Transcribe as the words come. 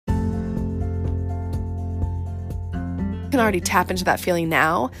can already tap into that feeling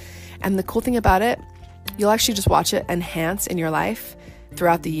now. And the cool thing about it, you'll actually just watch it enhance in your life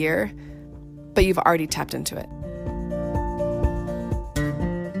throughout the year, but you've already tapped into it.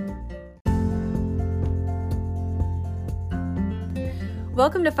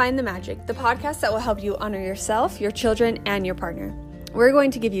 Welcome to Find the Magic, the podcast that will help you honor yourself, your children, and your partner. We're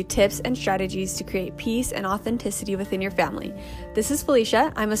going to give you tips and strategies to create peace and authenticity within your family. This is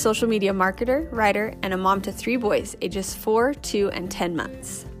Felicia. I'm a social media marketer, writer, and a mom to 3 boys, ages 4, 2, and 10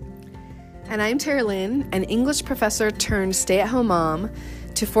 months. And I'm Tara Lynn, an English professor turned stay-at-home mom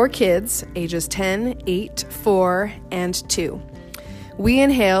to 4 kids, ages 10, 8, 4, and 2. We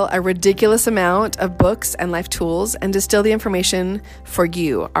inhale a ridiculous amount of books and life tools and distill the information for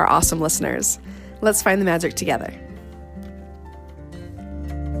you, our awesome listeners. Let's find the magic together.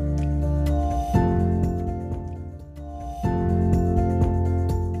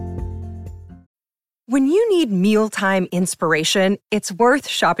 When you need mealtime inspiration, it's worth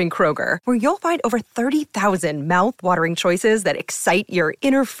shopping Kroger, where you'll find over 30,000 mouth-watering choices that excite your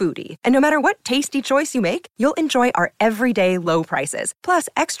inner foodie. And no matter what tasty choice you make, you'll enjoy our everyday low prices, plus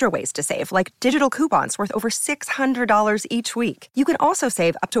extra ways to save, like digital coupons worth over $600 each week. You can also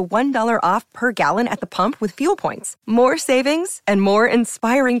save up to $1 off per gallon at the pump with fuel points. More savings and more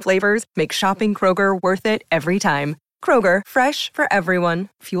inspiring flavors make shopping Kroger worth it every time. Kroger, fresh for everyone.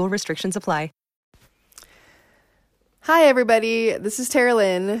 Fuel restrictions apply. Hi, everybody. This is Tara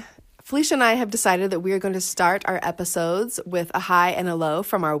Lynn. Felicia and I have decided that we are going to start our episodes with a high and a low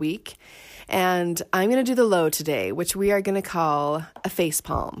from our week. And I'm going to do the low today, which we are going to call a face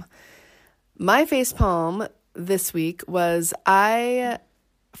palm. My face palm this week was I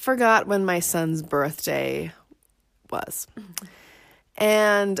forgot when my son's birthday was.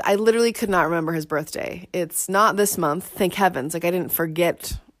 And I literally could not remember his birthday. It's not this month, thank heavens. Like, I didn't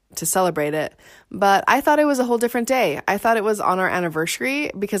forget to celebrate it, but I thought it was a whole different day. I thought it was on our anniversary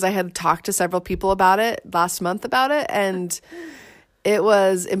because I had talked to several people about it last month about it, and it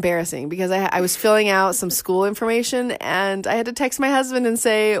was embarrassing because I was filling out some school information and I had to text my husband and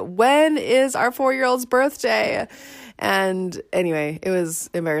say, when is our 4-year-old's birthday? And anyway, it was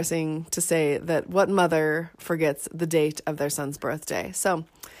embarrassing to say that what mother forgets the date of their son's birthday. So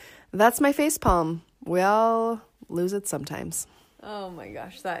that's my face palm. We all lose it sometimes. Oh my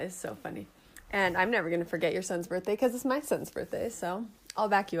gosh, that is so funny. And I'm never going to forget your son's birthday because it's my son's birthday, so I'll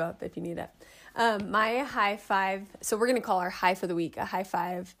back you up if you need it. My high five, so we're going to call our high for the week a high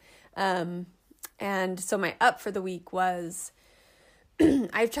five. And so my up for the week was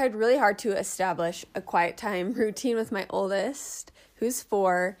I've tried really hard to establish a quiet time routine with my oldest, who's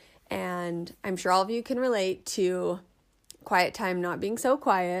 4, and I'm sure all of you can relate to quiet time not being so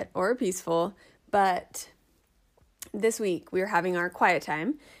quiet or peaceful, but this week we were having our quiet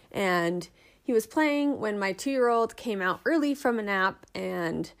time and he was playing when my 2-year-old came out early from a nap,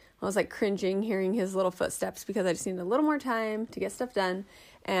 and I was like cringing hearing his little footsteps because I just needed a little more time to get stuff done.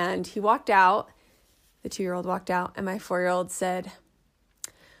 And he walked out, the 2-year-old walked out, and my 4-year-old said,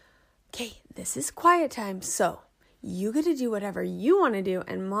 "Okay, this is quiet time, so you get to do whatever you want to do,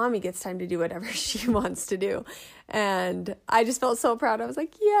 and mommy gets time to do whatever she wants to do." And I just felt so proud. I was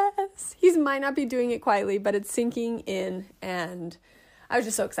like, yes, he might not be doing it quietly, but it's sinking in, and I was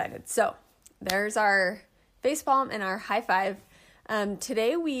just so excited. So there's our face palm and our high five.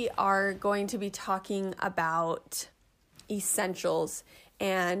 Today we are going to be talking about essentials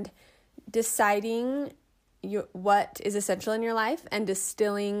and deciding what is essential in your life and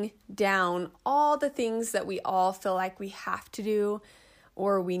distilling down all the things that we all feel like we have to do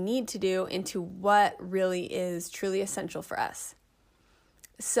or we need to do into what really is truly essential for us.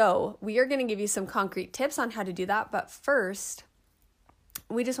 So we are going to give you some concrete tips on how to do that. But first,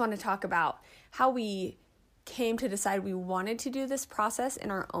 we just want to talk about how we came to decide we wanted to do this process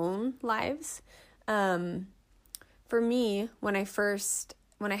in our own lives. For me, when I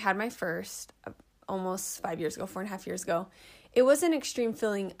had my first, almost 5 years ago, 4.5 years ago, it was an extreme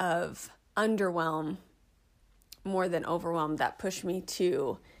feeling of underwhelm more than overwhelm that pushed me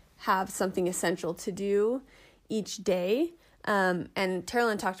to have something essential to do each day. And Tara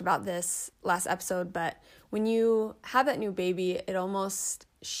Lynn talked about this last episode, but when you have that new baby, it almost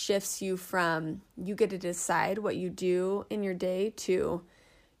shifts you from you get to decide what you do in your day to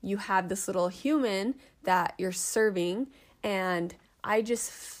you have this little human that you're serving. And I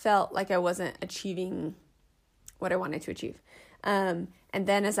just felt like I wasn't achieving what I wanted to achieve. And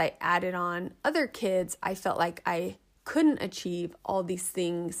then as I added on other kids, I felt like I couldn't achieve all these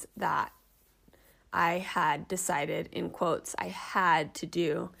things that I had decided, in quotes, I had to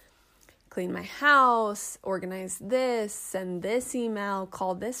do. Clean my house, organize this, send this email,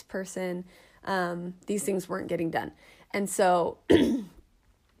 call this person. These things weren't getting done. And so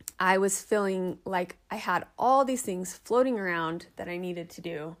I was feeling like I had all these things floating around that I needed to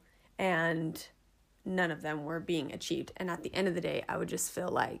do, and none of them were being achieved. And at the end of the day, I would just feel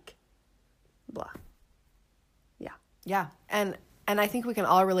like, blah. Yeah. Yeah. And I think we can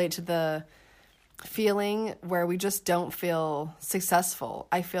all relate to the feeling where we just don't feel successful.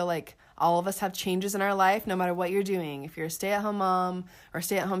 I feel like all of us have changes in our life, no matter what you're doing. If you're a stay-at-home mom or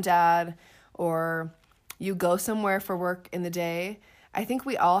stay-at-home dad, or you go somewhere for work in the day, I think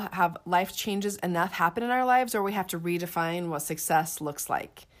we all have life changes enough happen in our lives where we have to redefine what success looks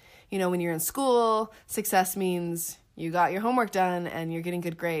like. You know, when you're in school, success means you got your homework done and you're getting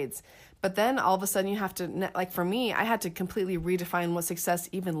good grades. But then all of a sudden you have to, like for me, I had to completely redefine what success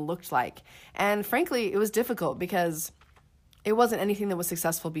even looked like. And frankly, it was difficult because it wasn't anything that was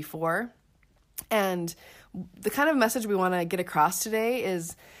successful before. And the kind of message we want to get across today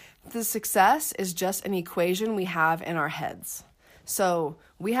is the success is just an equation we have in our heads. So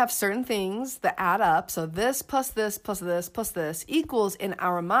we have certain things that add up. So this plus this plus this plus this equals in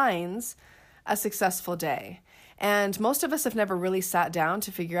our minds a successful day. And most of us have never really sat down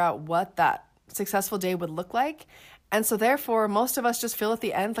to figure out what that successful day would look like. And so therefore, most of us just feel at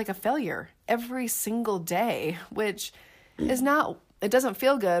the end like a failure every single day, which is not, it doesn't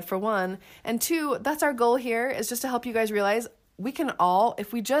feel good for one. And two, that's our goal here, is just to help you guys realize we can all,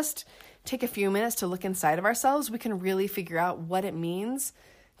 if we just take a few minutes to look inside of ourselves, we can really figure out what it means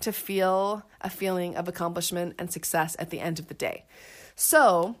to feel a feeling of accomplishment and success at the end of the day.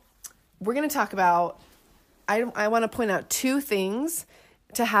 So we're going to talk about, I want to point out 2 things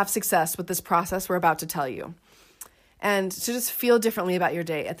to have success with this process we're about to tell you, and to just feel differently about your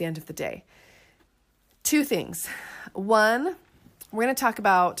day at the end of the day. 2 things. 1, we're going to talk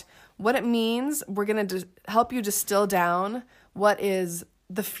about what it means. We're going to help you distill down what is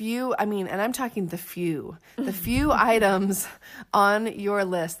the few, and I'm talking the few items on your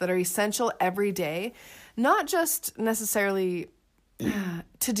list that are essential every day, not just necessarily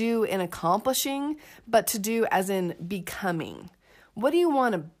to do in accomplishing, but to do as in becoming. Who do you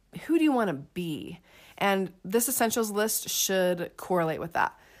want to be? And this essentials list should correlate with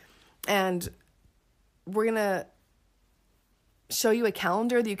that. And we're going to show you a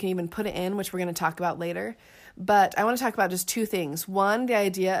calendar that you can even put it in, which we're going to talk about later. But I want to talk about just 2 things. 1, the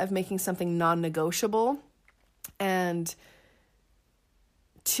idea of making something non-negotiable, and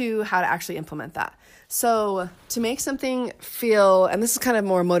 2, how to actually implement that. So to make something feel, and this is kind of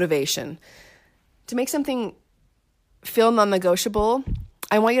more motivation, to make something feel non-negotiable,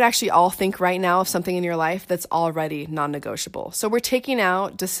 I want you to actually all think right now of something in your life that's already non-negotiable. So we're taking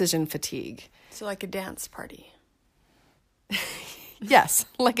out decision fatigue. So like a dance party. Yes,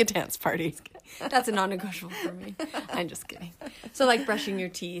 like a dance party. That's a non-negotiable for me. I'm just kidding. So like brushing your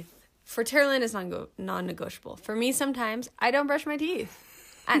teeth. For Terralyn, it's non-negotiable. For me, sometimes I don't brush my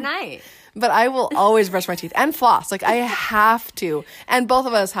teeth at night. But I will always brush my teeth and floss. Like I have to. And both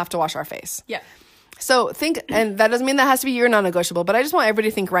of us have to wash our face. Yeah. So think, and that doesn't mean that has to be your non-negotiable, but I just want everybody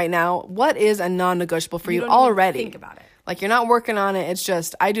to think right now, what is a non-negotiable for you already? Think about it. Like you're not working on it. It's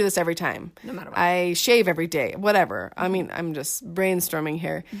just, I do this every time. No matter what. I shave every day, whatever. I'm just brainstorming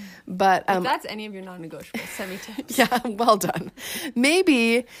here. But if that's any of your non-negotiables, send me tips. Yeah, well done.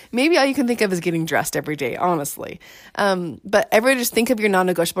 Maybe all you can think of is getting dressed every day, honestly. But everybody just think of your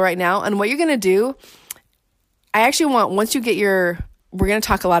non-negotiable right now. And what you're going to do, I actually want, once you get we're going to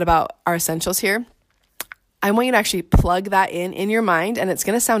talk a lot about our essentials here. I want you to actually plug that in your mind, and it's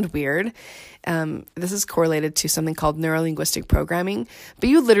going to sound weird. This is correlated to something called neurolinguistic programming, but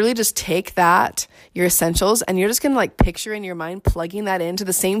you literally just take that, your essentials, and you're just going to like picture in your mind plugging that into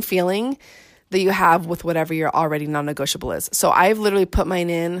the same feeling that you have with whatever your already non-negotiable is. So I've literally put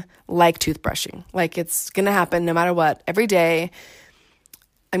mine in like toothbrushing. Like it's going to happen no matter what, every day.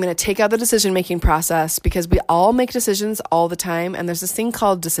 I'm going to take out the decision-making process because we all make decisions all the time. And there's this thing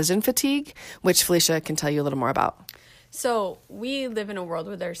called decision fatigue, which Felicia can tell you a little more about. So we live in a world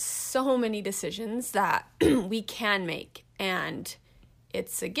where there's so many decisions that we can make. And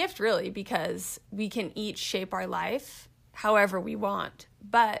it's a gift, really, because we can each shape our life however we want.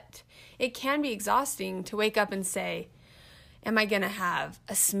 But it can be exhausting to wake up and say, am I going to have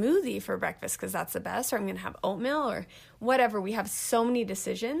a smoothie for breakfast because that's the best, or I'm going to have oatmeal or whatever. We have so many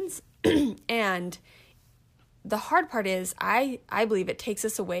decisions. And the hard part is I believe it takes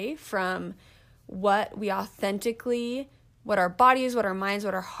us away from what we authentically, what our bodies, what our minds,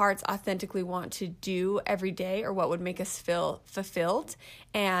 what our hearts authentically want to do every day, or what would make us feel fulfilled.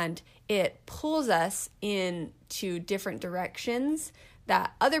 And it pulls us into different directions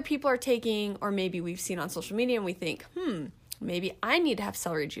that other people are taking, or maybe we've seen on social media and we think, maybe I need to have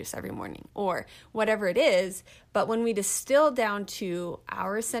celery juice every morning or whatever it is. But when we distill down to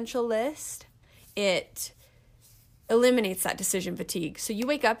our essential list, it eliminates that decision fatigue. So you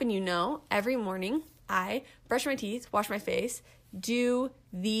wake up and you know every morning I brush my teeth, wash my face, do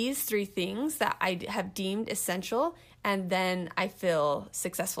these 3 things that I have deemed essential, and then I feel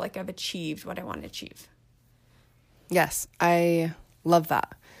successful, like I've achieved what I want to achieve. Yes, I love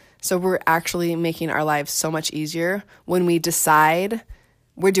that. So we're actually making our lives so much easier when we decide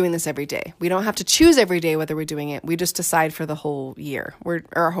we're doing this every day. We don't have to choose every day whether we're doing it. We just decide for the whole year.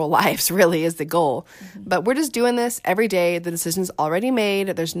 Our whole lives really is the goal. Mm-hmm. But we're just doing this every day. The decision's already made.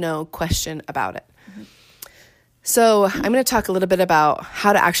 There's no question about it. Mm-hmm. So I'm going to talk a little bit about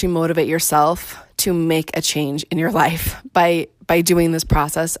how to actually motivate yourself to make a change in your life by doing this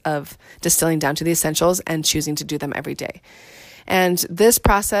process of distilling down to the essentials and choosing to do them every day. And this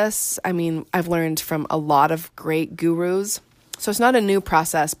process, I mean, I've learned from a lot of great gurus. So it's not a new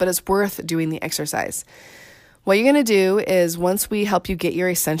process, but it's worth doing the exercise. What you're going to do is once we help you get your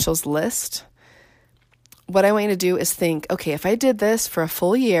essentials list, what I want you to do is think, okay, if I did this for a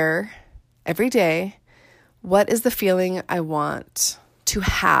full year, every day, what is the feeling I want to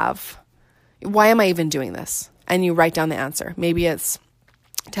have? Why am I even doing this? And you write down the answer. Maybe it's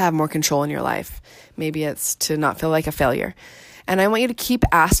to have more control in your life. Maybe it's to not feel like a failure. And I want you to keep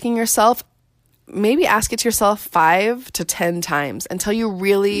asking yourself, maybe ask it to yourself 5 to 10 times until you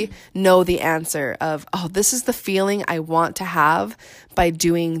really know the answer of, oh, this is the feeling I want to have by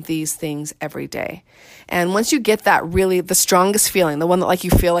doing these things every day. And once you get that really the strongest feeling, the one that like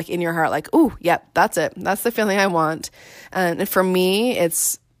you feel like in your heart, like, ooh, yep, that's it. That's the feeling I want. And for me,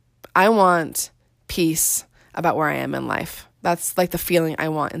 I want peace about where I am in life. That's like the feeling I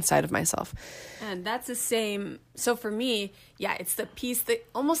want inside of myself. And that's the same. So for me, yeah, it's the peace,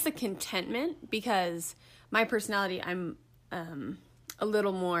 almost the contentment, because my personality, I'm a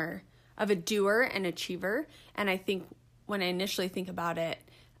little more of a doer and achiever. And I think when I initially think about it,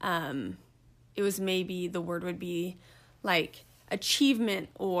 it was maybe the word would be like achievement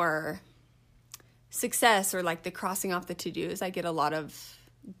or success or like the crossing off the to-dos. I get a lot of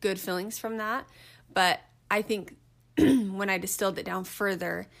good feelings from that. But I think when I distilled it down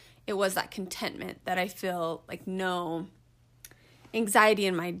further, it was that contentment that I feel like no anxiety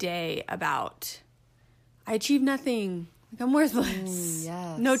in my day about I achieved nothing, like I'm worthless,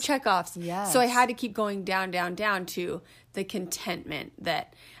 yes. No checkoffs. Yes. So I had to keep going down to the contentment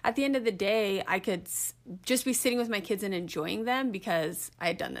that at the end of the day, I could just be sitting with my kids and enjoying them because I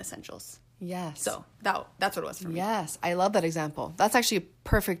had done the essentials. Yes. So that's what it was for me. Yes, I love that example. That's actually a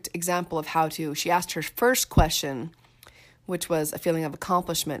perfect example of how to. She asked her first question, which was a feeling of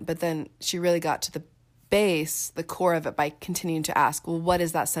accomplishment, but then she really got to the base, the core of it, by continuing to ask, well, what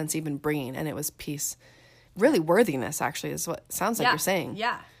is that sense even bringing? And it was peace. Really worthiness, actually, is what it sounds like you're saying.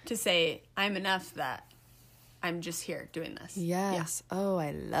 Yeah, to say I'm enough that I'm just here doing this. Yes. Yeah. Oh,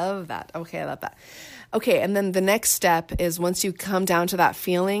 I love that. Okay, I love that. Okay, and then the next step is once you come down to that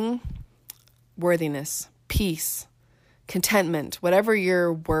feeling, worthiness, peace, contentment, whatever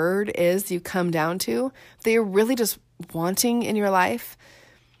your word is you come down to, that you're really just wanting in your life,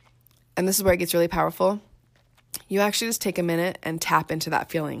 and this is where it gets really powerful, you actually just take a minute and tap into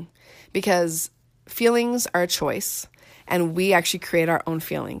that feeling, because feelings are a choice and we actually create our own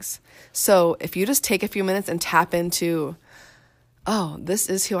feelings. So if you just take a few minutes and tap into, oh, this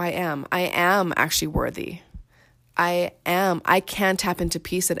is who I am actually worthy. I can tap into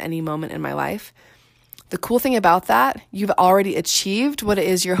peace at any moment in my life. The cool thing about that, you've already achieved what it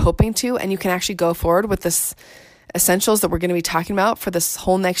is you're hoping to, and you can actually go forward with this essentials that we're going to be talking about for this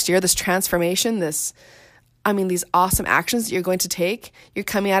whole next year, this transformation, these awesome actions that you're going to take. You're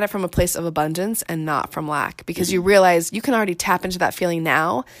coming at it from a place of abundance and not from lack, because you realize you can already tap into that feeling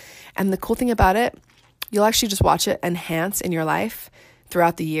now. And the cool thing about it, you'll actually just watch it enhance in your life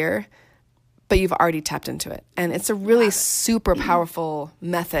throughout the year, but you've already tapped into it. And it's a really super powerful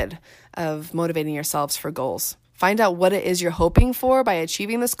method of motivating yourselves for goals. Find out what it is you're hoping for by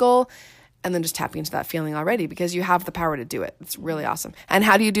achieving this goal, and then just tapping into that feeling already, because you have the power to do it. It's really awesome. And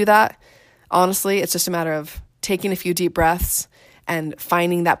how do you do that? Honestly, it's just a matter of taking a few deep breaths and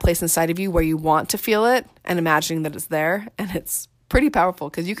finding that place inside of you where you want to feel it and imagining that it's there. And it's pretty powerful,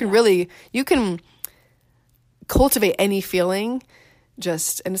 because you can cultivate any feeling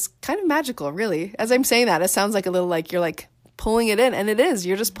and it's kind of magical, really. As I'm saying that, it sounds like a little like you're like pulling it in, and it is.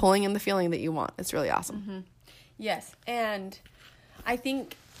 You're just pulling in the feeling that you want. It's really awesome. Mm-hmm. Yes. And I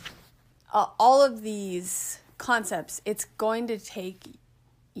think all of these concepts, it's going to take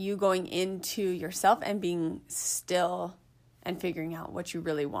you going into yourself and being still and figuring out what you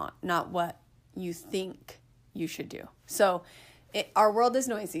really want, not what you think you should do. So our world is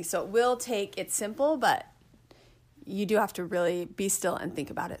noisy, so it's simple, but you do have to really be still and think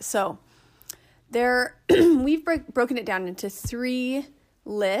about it. So we've broken it down into 3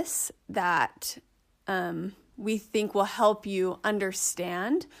 lists that we think will help you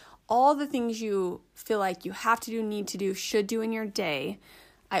understand all the things you feel like you have to do, need to do, should do in your day.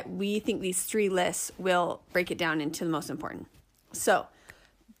 We think these 3 lists will break it down into the most important. So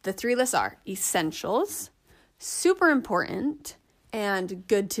the 3 lists are essentials, super important, and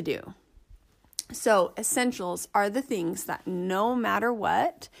good to do. So essentials are the things that no matter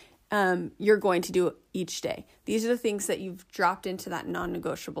what, you're going to do each day. These are the things that you've dropped into that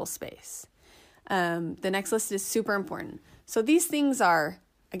non-negotiable space. The next list is super important. So these things are,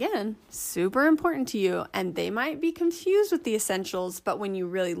 again, super important to you, and they might be confused with the essentials, but when you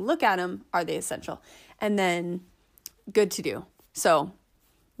really look at them, are they essential? And then good to do. So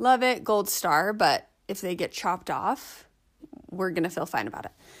love it, gold star, but if they get chopped off, we're going to feel fine about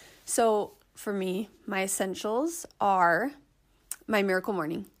it. So for me, my essentials are my miracle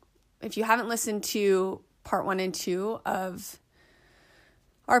morning. If you haven't listened to part 1 and 2 of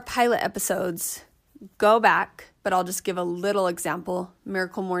our pilot episodes, go back, but I'll just give a little example.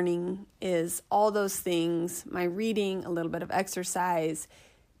 Miracle morning is all those things, my reading, a little bit of exercise,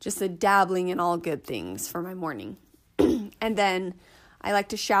 just a dabbling in all good things for my morning. And then I like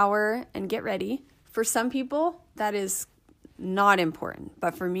to shower and get ready. For some people, that is not important,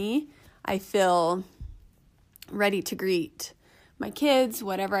 but for me, I feel ready to greet my kids,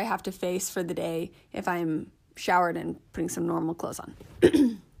 whatever I have to face for the day, if I'm showered and putting some normal clothes on.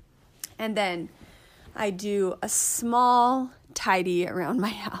 And then I do a small tidy around my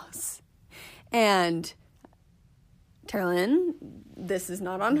house. And Carolyn, this is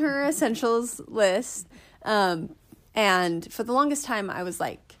not on her essentials list. And for the longest time, I was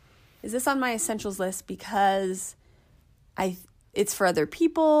like, is this on my essentials list because it's for other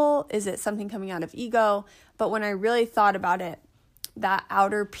people? Is it something coming out of ego? But when I really thought about it, that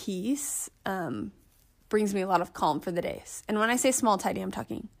outer piece brings me a lot of calm for the days. And when I say small tidy, I'm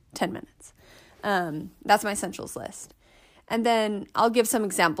talking 10 minutes. That's my essentials list. And then I'll give some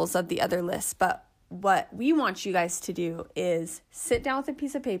examples of the other lists. But what we want you guys to do is sit down with a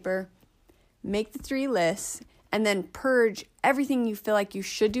piece of paper, make the 3 lists, and then purge everything you feel like you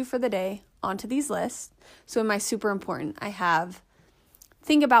should do for the day onto these lists. So in my super important, I have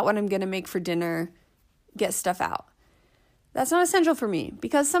think about what I'm going to make for dinner, get stuff out. That's not essential for me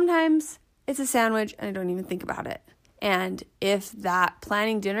because sometimes it's a sandwich and I don't even think about it. And if that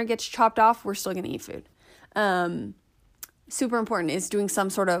planning dinner gets chopped off, we're still going to eat food. Super important is doing some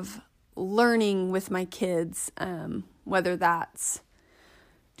sort of learning with my kids, whether that's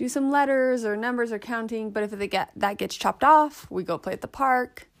do some letters or numbers or counting. But if that gets chopped off, we go play at the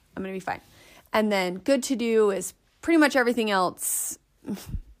park. I'm going to be fine. And then good to do is pretty much everything else.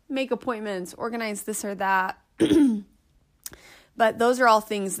 Make appointments, organize this or that. But those are all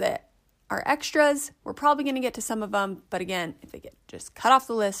things that are extras. We're probably going to get to some of them. But again, if they get just cut off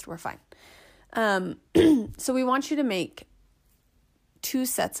the list, we're fine. So we want you to make 2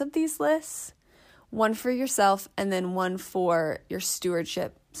 sets of these lists, one for yourself and then one for your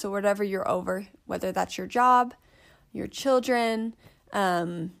stewardship. So whatever you're over, whether that's your job, your children,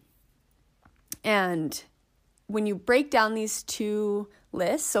 and when you break down these 2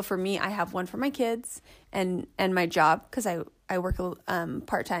 lists, so for me, I have one for my kids and my job because I work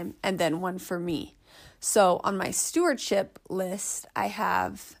part-time, and then one for me. So on my stewardship list, I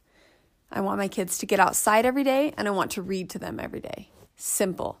want my kids to get outside every day and I want to read to them every day.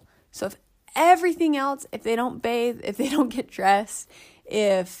 Simple. So if everything else, if they don't bathe, if they don't get dressed,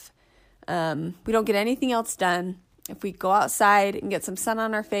 if we don't get anything else done, if we go outside and get some sun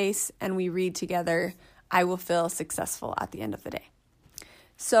on our face and we read together, I will feel successful at the end of the day.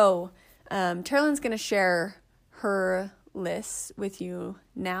 So Carolyn's going to share her list with you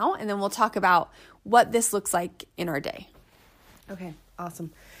now, and then we'll talk about what this looks like in our day. Okay,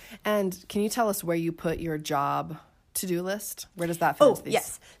 awesome. And can you tell us where you put your job to-do list? Where does that fit into these?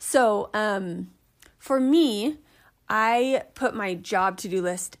 Yes. So for me, I put my job to-do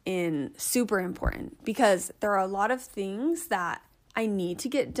list in super important because there are a lot of things that I need to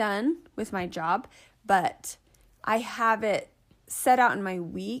get done with my job, but I have it set out in my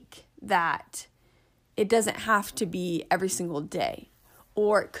week that it doesn't have to be every single day,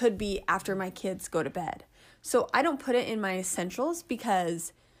 or it could be after my kids go to bed. So I don't put it in my essentials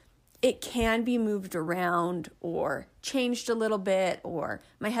because it can be moved around or changed a little bit, or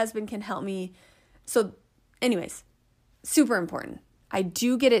my husband can help me. So anyways, super important. I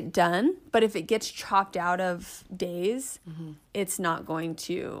do get it done, but if it gets chopped out of days, it's not going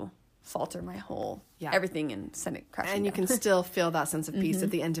to falter my whole Yeah. everything and send it crashing And you down. can still feel that sense of peace at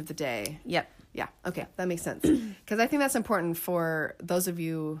the end of the day. Yep. Yeah. Okay. That makes sense. Because I think that's important for those of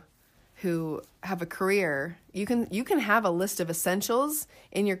you who have a career. You can have a list of essentials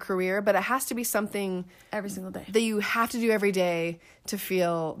in your career, but it has to be something Every single day. that you have to do every day to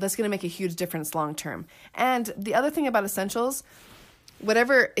feel that's going to make a huge difference long term. And the other thing about essentials,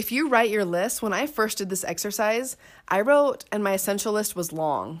 if you write your list, when I first did this exercise, I wrote, and my essential list was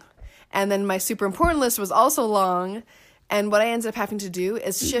long. And then my super important list was also long. And what I ended up having to do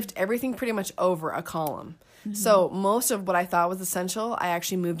is shift everything pretty much over a column. Mm-hmm. So most of what I thought was essential, I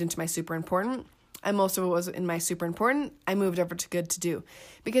actually moved into my super important. And most of it was in my super important, I moved over to good to do.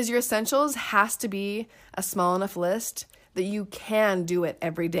 Because your essentials has to be a small enough list that you can do it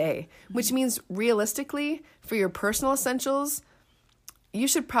every day. Mm-hmm. Which means realistically, for your personal essentials, you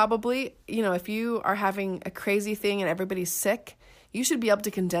should probably, if you are having a crazy thing and everybody's sick, you should be able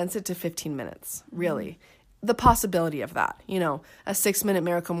to condense it to 15 minutes, really. Mm-hmm. The possibility of that, a 6-minute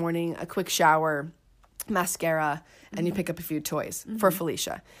miracle morning, a quick shower, mascara, and you pick up a few toys for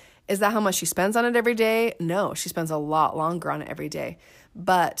Felicia. Is that how much she spends on it every day? No, she spends a lot longer on it every day.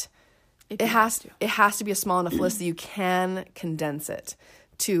 But it has to be a small enough list that you can condense it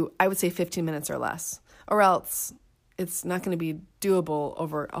to, I would say, 15 minutes or less. Or else it's not going to be doable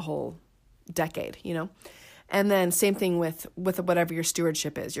over a whole decade, And then same thing with whatever your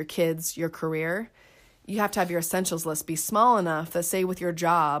stewardship is, your kids, your career. You have to have your essentials list be small enough that, say, with your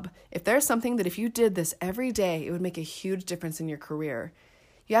job, if there's something that if you did this every day, it would make a huge difference in your career,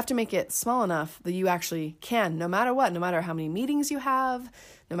 you have to make it small enough that you actually can, no matter what, no matter how many meetings you have,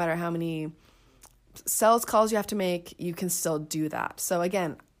 no matter how many sales calls you have to make, you can still do that. So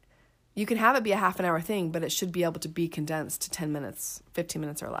again, you can have it be a half an hour thing, but it should be able to be condensed to 10 minutes, 15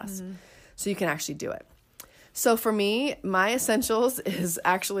 minutes or less. Mm-hmm. So you can actually do it. So for me, my essentials is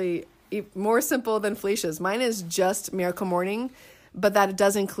actually more simple than Felicia's. Mine is just Miracle Morning, but that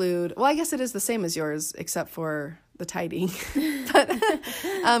does include, well, I guess it is the same as yours, except for the tidying. But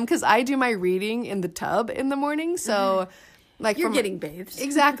because I do my reading in the tub in the morning, so like you're getting bathed.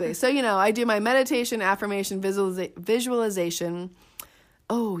 Exactly. So I do my meditation, affirmation, visualization.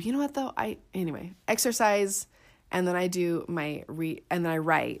 Oh, you know what though? Exercise, and then I do and then I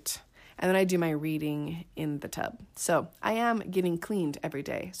write. And then I do my reading in the tub. So I am getting cleaned every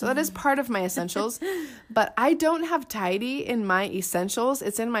day. So that is part of my essentials. But I don't have tidy in my essentials.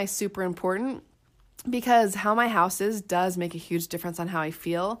 It's in my super important, because how my house is does make a huge difference on how I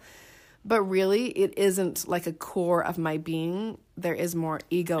feel. But really, it isn't like a core of my being. There is more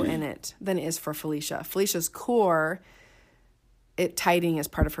ego in it than it is for Felicia. Felicia's core, tidying is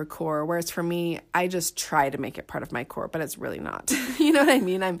part of her core, whereas for me, I just try to make it part of my core, but it's really not. You know what I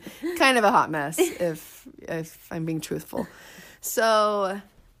mean? I'm kind of a hot mess if I'm being truthful. So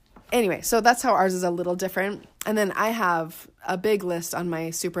anyway, so that's how ours is a little different. And then I have a big list on my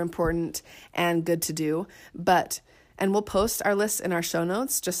super important and good to do, and we'll post our lists in our show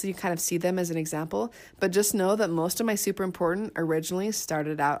notes just so you kind of see them as an example. But just know that most of my super important originally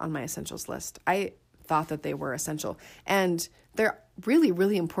started out on my essentials list. I thought that they were essential, and they're really,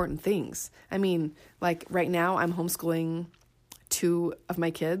 really important things. I mean, like right now I'm homeschooling 2 of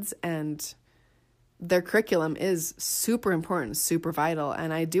my kids, and their curriculum is super important, super vital,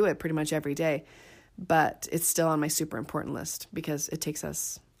 and I do it pretty much every day, but it's still on my super important list because it takes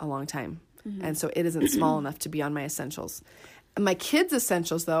us a long time. Mm-hmm. And so it isn't small enough to be on my essentials. My kids'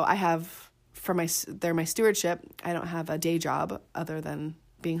 essentials, though, I have they're my stewardship. I don't have a day job other than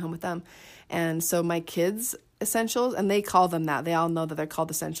being home with them. And so my kids' essentials, and they call them that. They all know that they're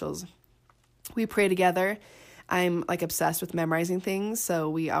called essentials. We pray together. I'm like obsessed with memorizing things. So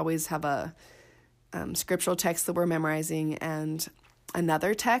we always have a scriptural text that we're memorizing and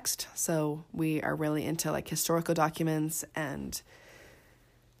another text. So we are really into like historical documents and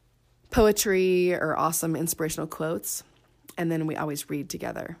poetry or awesome inspirational quotes. And then we always read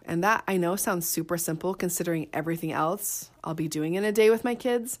together. And that I know sounds super simple considering everything else I'll be doing in a day with my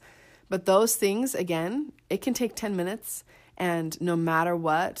kids. But those things, again, it can take 10 minutes. And no matter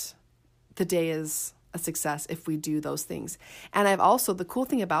what, the day is a success if we do those things. And I've also, the cool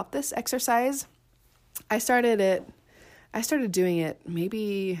thing about this exercise, I started doing it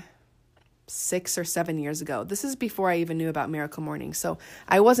maybe 6 or 7 years ago. This is before I even knew about Miracle Morning. So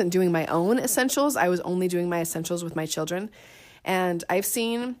I wasn't doing my own essentials. I was only doing my essentials with my children. And I've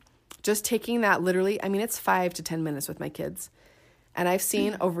seen just taking that literally, I mean, it's 5 to 10 minutes with my kids. And I've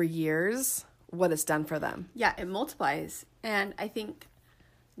seen over years what it's done for them. Yeah, it multiplies. And I think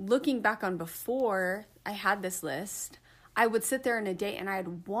looking back on before I had this list, I would sit there in a day and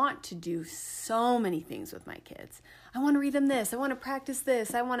I'd want to do so many things with my kids. I want to read them this. I want to practice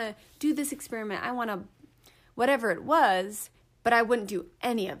this. I want to do this experiment. I want to, whatever it was, but I wouldn't do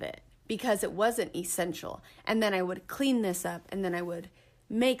any of it because it wasn't essential. And then I would clean this up, and then I would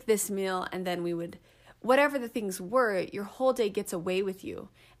make this meal, and then we would, whatever the things were, your whole day gets away with you.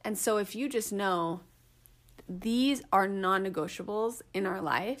 And so if you just know these are non-negotiables in our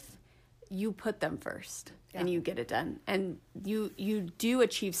life, you put them first and you get it done. And you do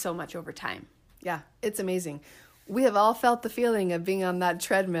achieve so much over time. Yeah, it's amazing. We have all felt the feeling of being on that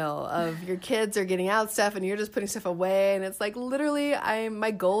treadmill of your kids are getting out stuff and you're just putting stuff away. And it's like, literally,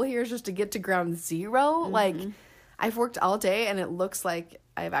 my goal here is just to get to ground zero. Mm-hmm. Like, I've worked all day and it looks like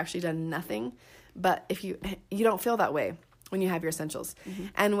I've actually done nothing. But if you don't feel that way when you have your essentials. Mm-hmm.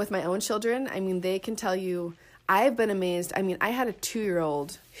 And with my own children, I mean, they can tell you, I've been amazed. I mean, I had a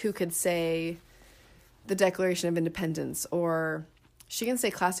 2-year-old who could say the Declaration of Independence, or she can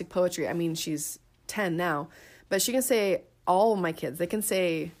say classic poetry. I mean, she's 10 now, but she can say, all of my kids, they can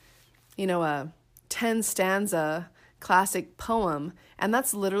say, a 10-stanza classic poem, and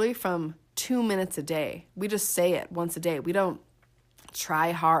that's literally from 2 minutes a day. We just say it once a day. We don't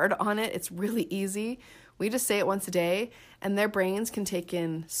try hard on it. It's really easy. We just say it once a day, and their brains can take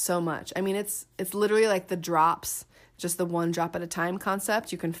in so much. I mean, it's literally like the drops, just the one drop at a time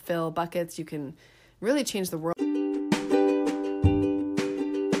concept. You can fill buckets. You can really change the world.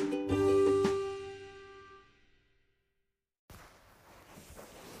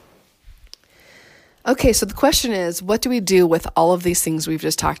 Okay, so the question is, what do we do with all of these things we've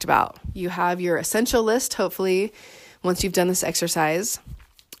just talked about? You have your essential list, hopefully, once you've done this exercise,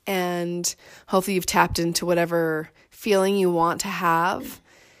 and hopefully you've tapped into whatever feeling you want to have.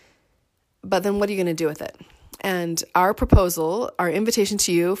 But then what are you going to do with it? And our proposal, our invitation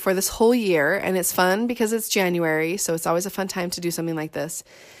to you for this whole year, and it's fun because it's January, so it's always a fun time to do something like this.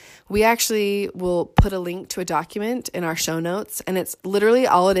 We actually will put a link to a document in our show notes, and it's literally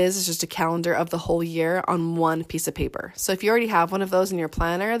all it is just a calendar of the whole year on one piece of paper. So if you already have one of those in your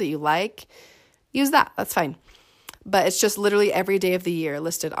planner that you like, use that. That's fine. But it's just literally every day of the year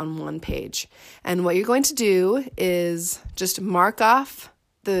listed on one page. And what you're going to do is just mark off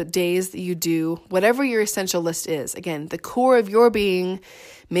the days that you do whatever your essential list is. Again, the core of your being,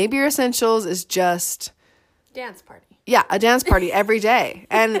 maybe your essentials is just dance party. Yeah, a dance party every day.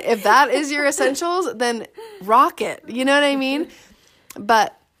 And if that is your essentials, then rock it. You know what I mean?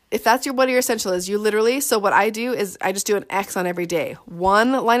 But if that's what your essential is, you literally, so what I do is I just do an X on every day.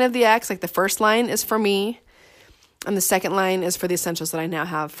 One line of the X, like the first line is for me, and the second line is for the essentials that I now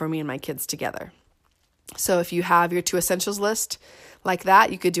have for me and my kids together. So if you have your 2 essentials list like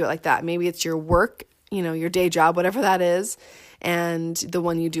that, you could do it like that. Maybe it's your work, your day job, whatever that is, and the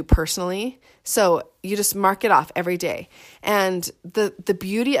one you do personally. So you just mark it off every day. And the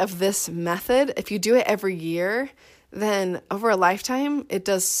beauty of this method, if you do it every year, then over a lifetime, it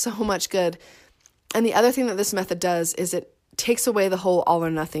does so much good. And the other thing that this method does is it takes away the whole all or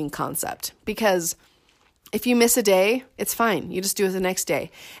nothing concept, because if you miss a day, it's fine. You just do it the next day.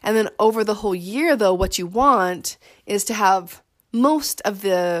 And then over the whole year, though, what you want is to have most of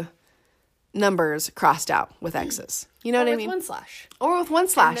the numbers crossed out with X's. You know what I mean? Or with 1 slash. Or with 1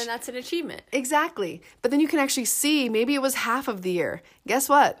 slash. And then that's an achievement. Exactly. But then you can actually see, maybe it was half of the year. Guess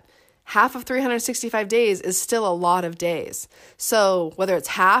what? Half of 365 days is still a lot of days. So whether it's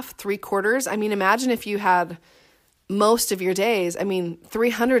half, 3/4, I mean, imagine if you had most of your days,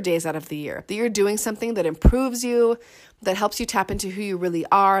 300 days out of the year, that you're doing something that improves you, that helps you tap into who you really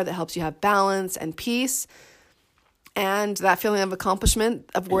are, that helps you have balance and peace, and that feeling of accomplishment,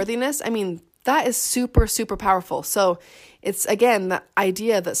 of worthiness. That is super, super powerful. So it's, again, the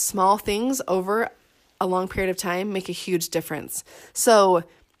idea that small things over a long period of time make a huge difference. So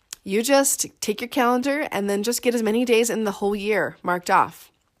you just take your calendar and then just get as many days in the whole year marked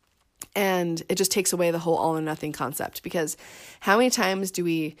off. And it just takes away the whole all or nothing concept, because how many times do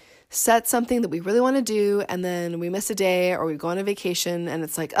we set something that we really want to do and then we miss a day, or we go on a vacation and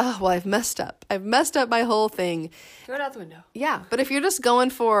it's like, oh, well, I've messed up my whole thing. Throw it out the window. Yeah. But if you're just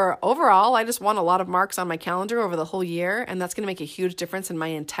going for overall, I just want a lot of marks on my calendar over the whole year, and that's going to make a huge difference in my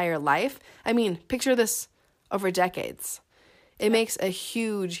entire life. Picture this over decades. It makes a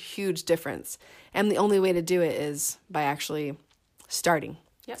huge, huge difference. And the only way to do it is by actually starting.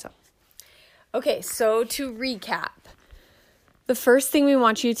 Yep. So. Okay, so to recap, the first thing we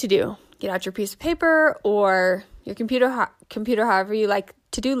want you to do, get out your piece of paper or your computer, however you like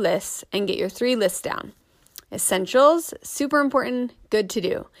to do lists, and get your 3 lists down. Essentials, super important, good to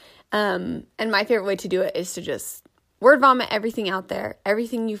do. And my favorite way to do it is to just word vomit everything out there,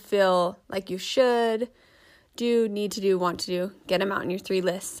 everything you feel like you should do, need to do, want to do, get them out in your 3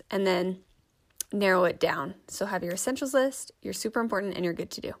 lists, and then narrow it down. So have your essentials list, your super important, and your good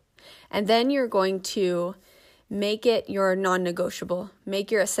to do. And then you're going to make it your non-negotiable.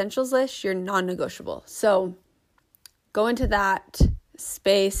 Make your essentials list your non-negotiable. So go into that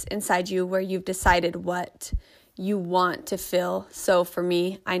space inside you where you've decided what you want to feel. So for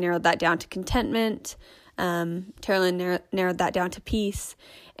me, I narrowed that down to contentment. Carolyn narrowed that down to peace.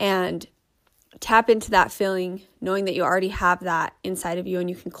 And tap into that feeling, knowing that you already have that inside of you and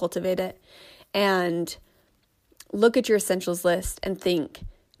you can cultivate it. And look at your essentials list and think,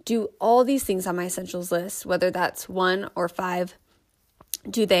 do all these things on my essentials list, whether that's 1 or 5,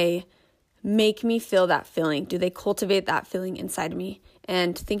 do they make me feel that feeling? Do they cultivate that feeling inside of me?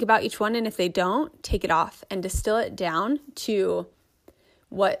 And think about each one. And if they don't, take it off and distill it down to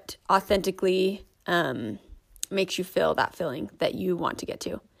what authentically makes you feel that feeling that you want to get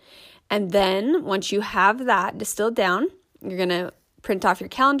to. And then once you have that distilled down, you're going to print off your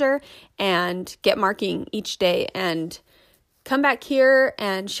calendar and get marking each day and come back here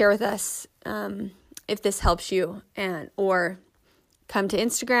and share with us if this helps you, or come to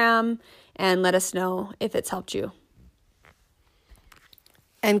Instagram and let us know if it's helped you.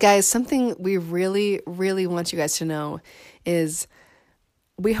 And guys, something we really, really want you guys to know is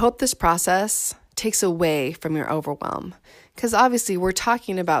we hope this process takes away from your overwhelm. Because obviously we're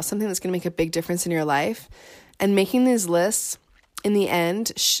talking about something that's going to make a big difference in your life. And making these lists, in the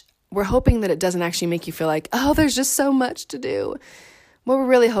end, we're hoping that it doesn't actually make you feel like, oh, there's just so much to do. What we're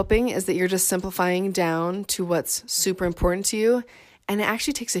really hoping is that you're just simplifying down to what's super important to you. And it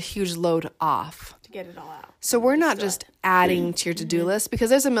actually takes a huge load off. To get it all out. So we're not just adding to your to-do list, because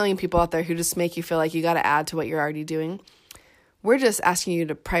there's a million people out there who just make you feel like you got to add to what you're already doing. We're just asking you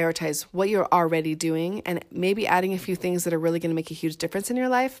to prioritize what you're already doing and maybe adding a few things that are really going to make a huge difference in your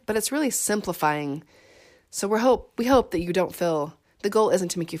life, but it's really simplifying. So we hope that you don't feel, the goal isn't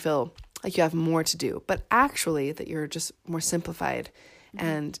to make you feel like you have more to do, but actually that you're just more simplified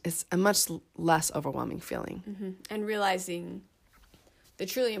and it's a much less overwhelming feeling. And realizing the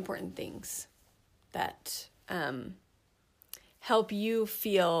truly important things that help you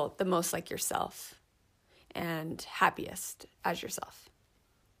feel the most like yourself and happiest as yourself.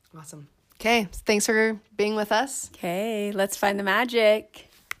 Awesome. Okay, thanks for being with us. Okay, let's find the magic.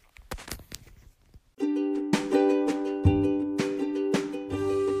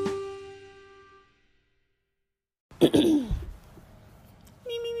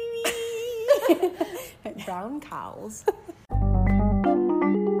 Brown cows.